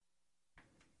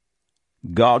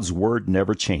God's word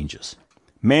never changes.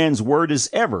 Man's word is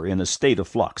ever in a state of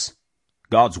flux.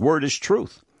 God's word is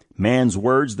truth. Man's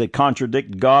words that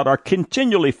contradict God are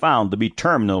continually found to be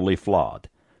terminally flawed.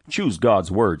 Choose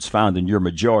God's words found in your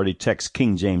majority text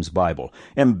King James Bible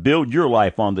and build your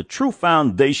life on the true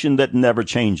foundation that never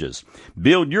changes.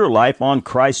 Build your life on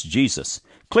Christ Jesus.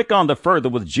 Click on the Further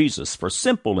with Jesus for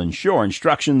simple and sure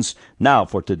instructions. Now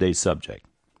for today's subject.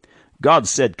 God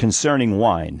said concerning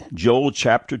wine, Joel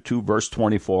chapter 2 verse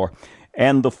 24,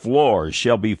 "And the floors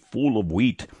shall be full of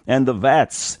wheat, and the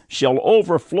vats shall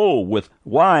overflow with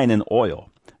wine and oil."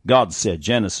 God said,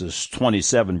 Genesis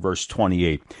 27 verse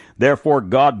 28, "Therefore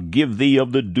God give thee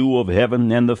of the dew of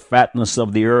heaven, and the fatness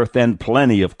of the earth, and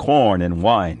plenty of corn and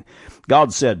wine."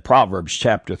 God said, Proverbs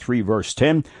chapter 3 verse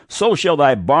 10, "So shall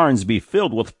thy barns be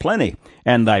filled with plenty,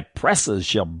 and thy presses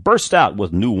shall burst out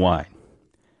with new wine."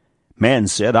 Man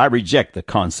said, "I reject the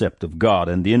concept of God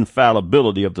and the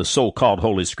infallibility of the so-called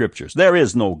Holy Scriptures. There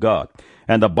is no God,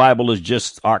 and the Bible is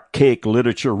just archaic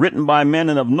literature written by men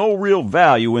and of no real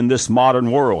value in this modern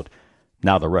world."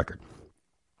 Now the record.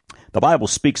 The Bible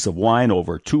speaks of wine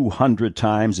over 200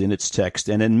 times in its text,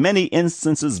 and in many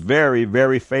instances very,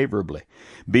 very favorably.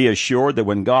 Be assured that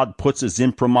when God puts his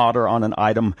imprimatur on an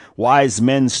item, wise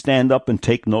men stand up and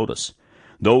take notice.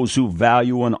 Those who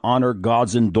value and honor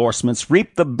God's endorsements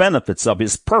reap the benefits of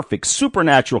his perfect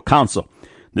supernatural counsel.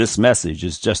 This message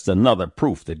is just another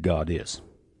proof that God is.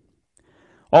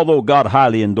 Although God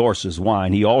highly endorses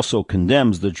wine, he also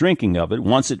condemns the drinking of it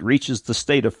once it reaches the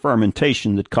state of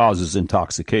fermentation that causes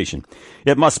intoxication.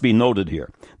 It must be noted here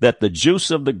that the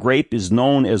juice of the grape is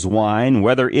known as wine,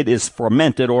 whether it is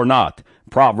fermented or not.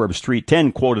 Proverbs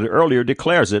 3:10, quoted earlier,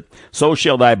 declares it, "So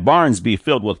shall thy barns be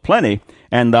filled with plenty,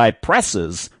 and thy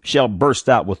presses shall burst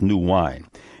out with new wine."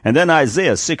 And then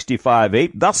Isaiah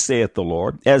 65:8, "Thus saith the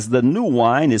Lord, as the new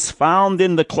wine is found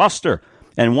in the cluster,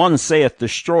 and one saith,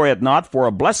 Destroy it not, for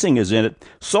a blessing is in it,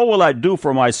 so will I do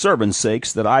for my servants'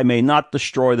 sakes, that I may not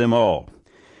destroy them all."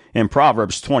 In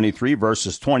Proverbs 23,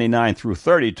 verses 29 through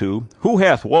 32, "Who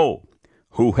hath woe?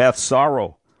 Who hath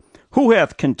sorrow? Who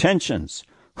hath contentions?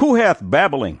 Who hath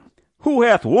babbling? Who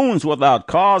hath wounds without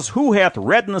cause? Who hath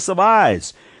redness of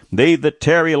eyes? They that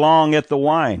tarry long at the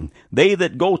wine, they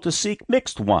that go to seek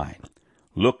mixed wine.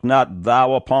 Look not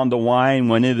thou upon the wine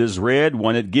when it is red,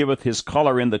 when it giveth his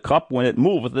color in the cup, when it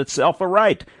moveth itself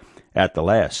aright. At the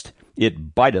last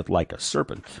it biteth like a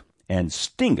serpent, and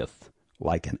stingeth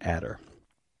like an adder."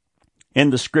 In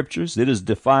the Scriptures it is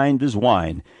defined as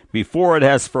wine before it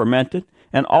has fermented,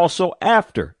 and also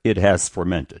after it has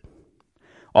fermented.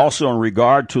 Also in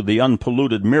regard to the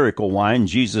unpolluted miracle wine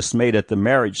Jesus made at the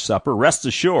marriage supper, rest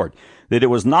assured that it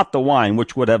was not the wine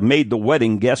which would have made the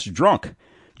wedding guests drunk.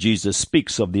 Jesus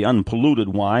speaks of the unpolluted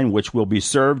wine which will be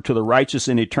served to the righteous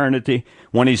in eternity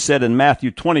when he said in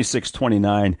Matthew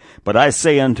 26:29, "But I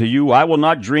say unto you, I will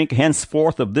not drink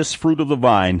henceforth of this fruit of the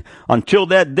vine until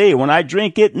that day when I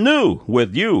drink it new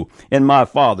with you in my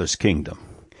Father's kingdom."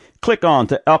 Click on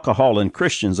to Alcohol and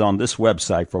Christians on this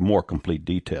website for more complete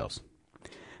details.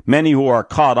 Many who are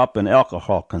caught up in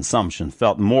alcohol consumption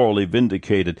felt morally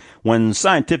vindicated when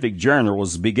scientific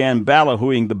journals began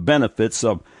ballyhooing the benefits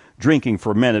of drinking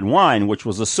fermented wine, which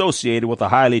was associated with a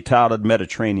highly touted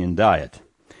Mediterranean diet.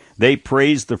 They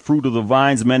praised the fruit of the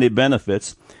vine's many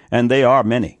benefits, and they are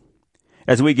many.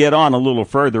 As we get on a little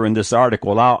further in this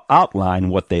article, I'll outline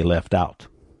what they left out.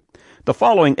 The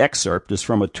following excerpt is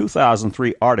from a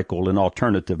 2003 article in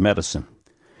Alternative Medicine.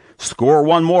 "Score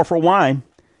one more for wine.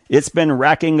 It's been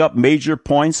racking up major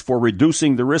points for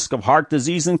reducing the risk of heart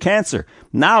disease and cancer.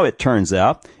 Now it turns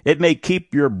out it may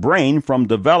keep your brain from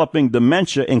developing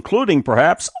dementia, including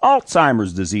perhaps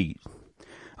Alzheimer's disease."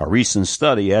 A recent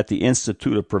study at the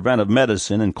Institute of Preventive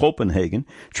Medicine in Copenhagen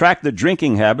tracked the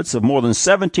drinking habits of more than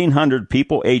 1,700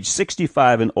 people aged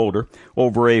 65 and older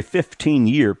over a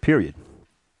 15-year period.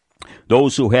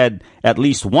 Those who had at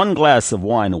least one glass of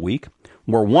wine a week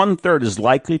were one-third as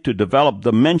likely to develop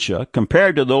dementia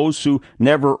compared to those who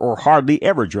never or hardly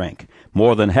ever drank.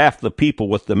 More than half the people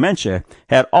with dementia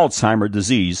had Alzheimer's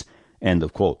disease. End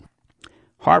of quote.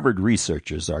 Harvard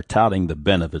researchers are touting the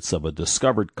benefits of a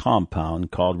discovered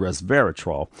compound called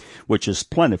resveratrol, which is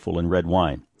plentiful in red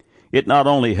wine. It not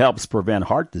only helps prevent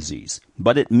heart disease,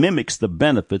 but it mimics the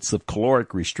benefits of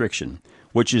caloric restriction,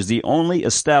 which is the only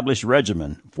established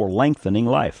regimen for lengthening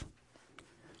life.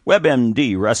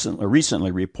 WebMD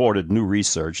recently reported new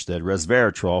research that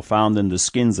resveratrol found in the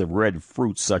skins of red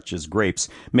fruits such as grapes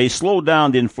may slow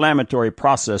down the inflammatory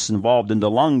process involved in the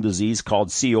lung disease called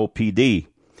COPD,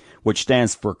 which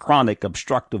stands for chronic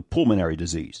obstructive pulmonary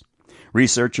disease.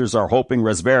 Researchers are hoping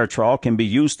resveratrol can be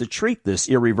used to treat this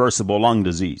irreversible lung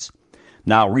disease.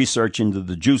 Now research into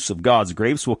the juice of God's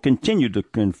grapes will continue to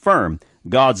confirm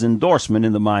God's endorsement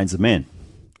in the minds of men.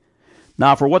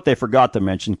 Now, for what they forgot to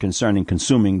mention concerning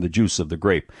consuming the juice of the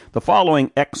grape, the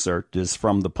following excerpt is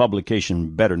from the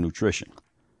publication Better Nutrition.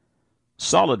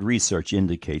 Solid research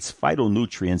indicates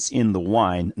phytonutrients in the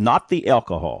wine, not the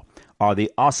alcohol, are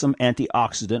the awesome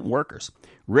antioxidant workers.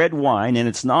 Red wine and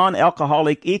its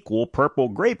non-alcoholic equal, purple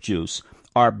grape juice,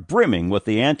 are brimming with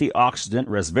the antioxidant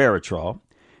resveratrol,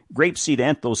 grapeseed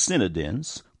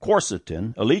anthocyanidins,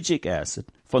 quercetin, ellagic acid,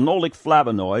 phenolic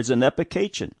flavonoids, and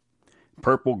epicachin.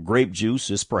 Purple grape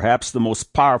juice is perhaps the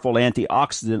most powerful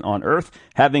antioxidant on earth,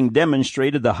 having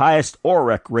demonstrated the highest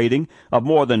ORAC rating of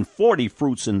more than 40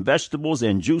 fruits and vegetables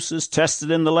and juices tested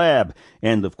in the lab.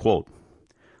 End of quote.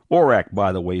 ORAC,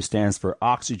 by the way, stands for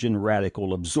oxygen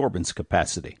radical absorbance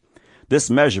capacity. This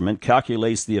measurement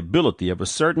calculates the ability of a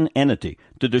certain entity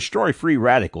to destroy free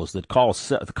radicals that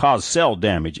cause cell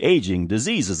damage, aging,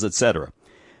 diseases, etc.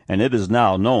 And it is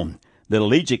now known that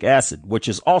ellagic acid, which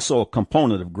is also a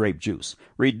component of grape juice,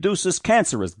 reduces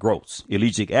cancerous growths.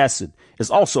 Ellagic acid is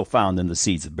also found in the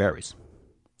seeds of berries.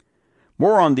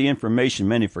 More on the information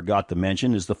many forgot to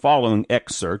mention is the following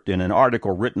excerpt in an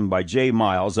article written by J.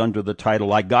 Miles under the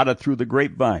title, I Got It Through the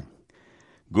Grapevine.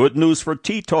 Good news for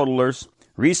teetotalers.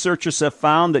 Researchers have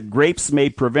found that grapes may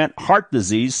prevent heart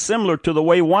disease similar to the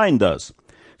way wine does.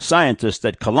 Scientists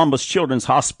at Columbus Children's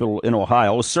Hospital in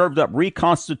Ohio served up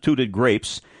reconstituted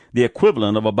grapes, the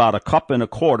equivalent of about 1.25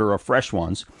 cups of fresh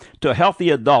ones, to healthy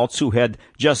adults who had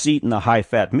just eaten a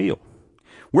high-fat meal.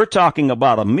 We're talking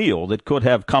about a meal that could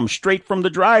have come straight from the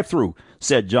drive-thru,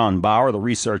 said John Bauer, the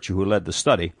researcher who led the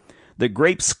study. The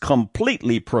grapes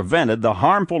completely prevented the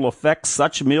harmful effects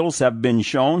such meals have been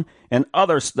shown in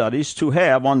other studies to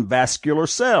have on vascular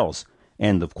cells.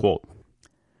 End of quote.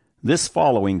 This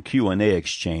following Q&A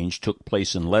exchange took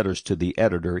place in letters to the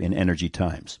editor in Energy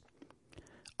Times.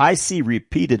 I see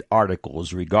repeated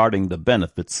articles regarding the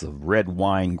benefits of red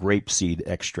wine grapeseed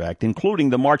extract, including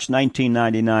the March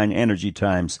 1999 Energy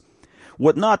Times.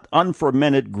 Would not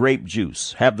unfermented grape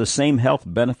juice have the same health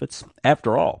benefits?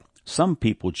 After all, some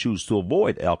people choose to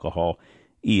avoid alcohol.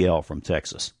 E.L. from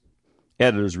Texas.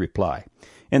 Editor's reply.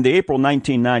 In the April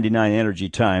 1999 Energy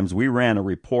Times, we ran a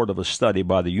report of a study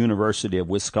by the University of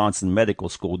Wisconsin Medical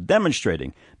School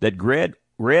demonstrating that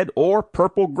red or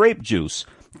purple grape juice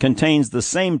contains the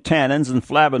same tannins and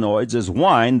flavonoids as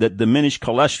wine that diminish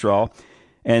cholesterol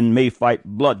and may fight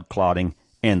blood clotting.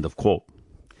 End of quote.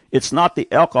 It's not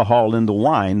the alcohol in the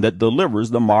wine that delivers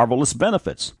the marvelous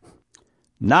benefits.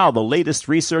 Now the latest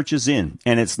research is in,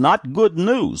 and it's not good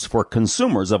news for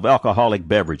consumers of alcoholic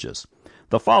beverages.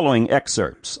 The following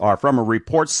excerpts are from a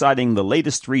report citing the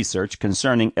latest research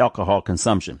concerning alcohol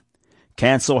consumption.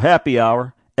 Cancel happy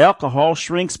hour. Alcohol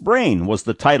shrinks brain was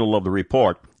the title of the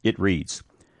report. It reads,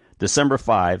 December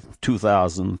 5,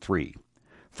 2003.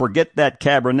 Forget that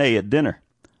Cabernet at dinner.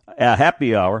 At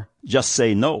happy hour, just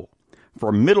say no.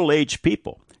 For middle-aged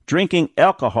people, drinking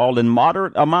alcohol in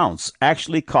moderate amounts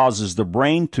actually causes the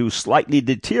brain to slightly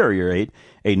deteriorate,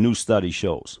 a new study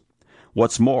shows.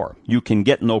 What's more, you can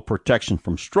get no protection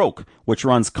from stroke, which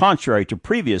runs contrary to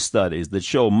previous studies that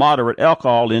show moderate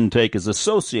alcohol intake is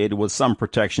associated with some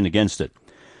protection against it.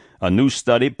 A new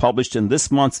study published in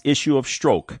this month's issue of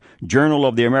Stroke, Journal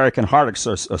of the American Heart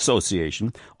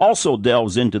Association, also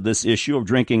delves into this issue of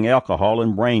drinking alcohol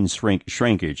and brain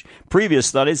shrinkage. Previous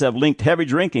studies have linked heavy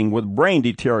drinking with brain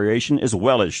deterioration as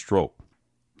well as stroke.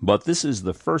 But this is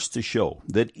the first to show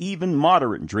that even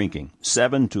moderate drinking,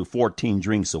 7 to 14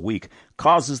 drinks a week,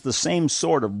 causes the same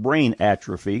sort of brain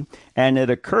atrophy, and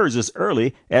it occurs as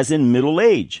early as in middle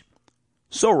age.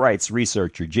 So writes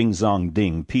researcher Jingzong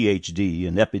Ding, Ph.D.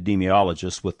 and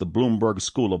epidemiologist with the Bloomberg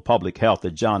School of Public Health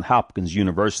at Johns Hopkins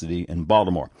University in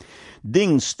Baltimore.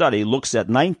 Ding's study looks at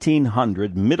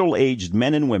 1,900 middle-aged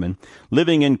men and women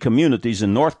living in communities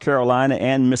in North Carolina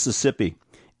and Mississippi.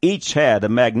 Each had a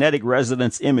magnetic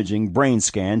resonance imaging brain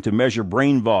scan to measure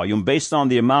brain volume based on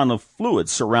the amount of fluid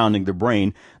surrounding the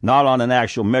brain, not on an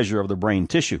actual measure of the brain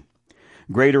tissue.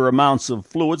 Greater amounts of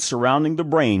fluid surrounding the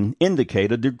brain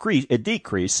indicate a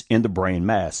decrease in the brain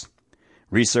mass.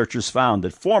 Researchers found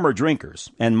that former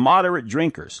drinkers and moderate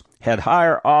drinkers had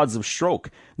higher odds of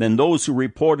stroke than those who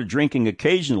reported drinking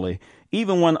occasionally,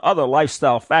 even when other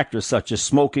lifestyle factors such as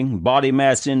smoking, body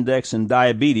mass index, and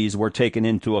diabetes were taken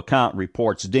into account,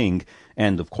 reports Ding.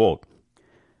 End of quote.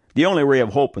 The only ray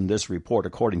of hope in this report,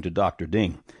 according to Dr.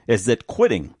 Ding, is that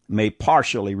quitting may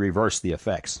partially reverse the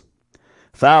effects.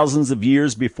 Thousands of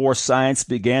years before science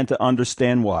began to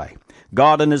understand why,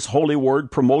 God in His holy word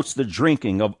promotes the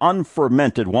drinking of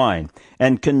unfermented wine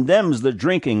and condemns the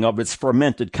drinking of its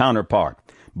fermented counterpart.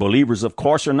 Believers, of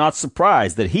course, are not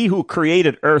surprised that he who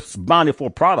created Earth's bountiful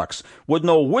products would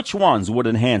know which ones would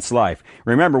enhance life.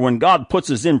 Remember, when God puts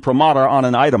his imprimatur on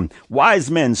an item, wise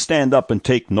men stand up and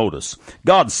take notice.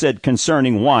 God said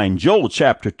concerning wine, Joel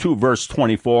chapter 2, verse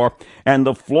 24, "And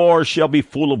the floor shall be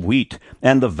full of wheat,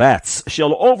 and the vats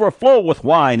shall overflow with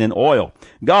wine and oil."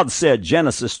 God said,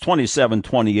 Genesis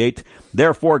 27:28,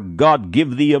 "Therefore God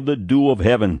give thee of the dew of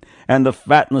heaven, and the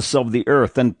fatness of the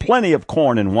earth, and plenty of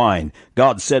corn and wine."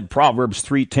 God said, Proverbs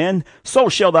 3:10, "So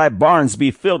shall thy barns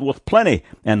be filled with plenty,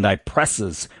 and thy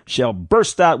presses shall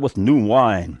burst out with new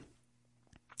wine."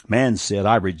 Man said,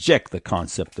 "I reject the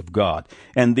concept of God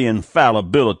and the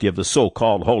infallibility of the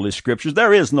so-called Holy Scriptures.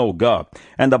 There is no God,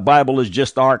 and the Bible is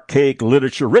just archaic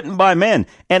literature written by men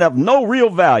and of no real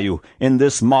value in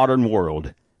this modern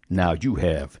world." Now you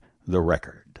have the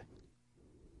record.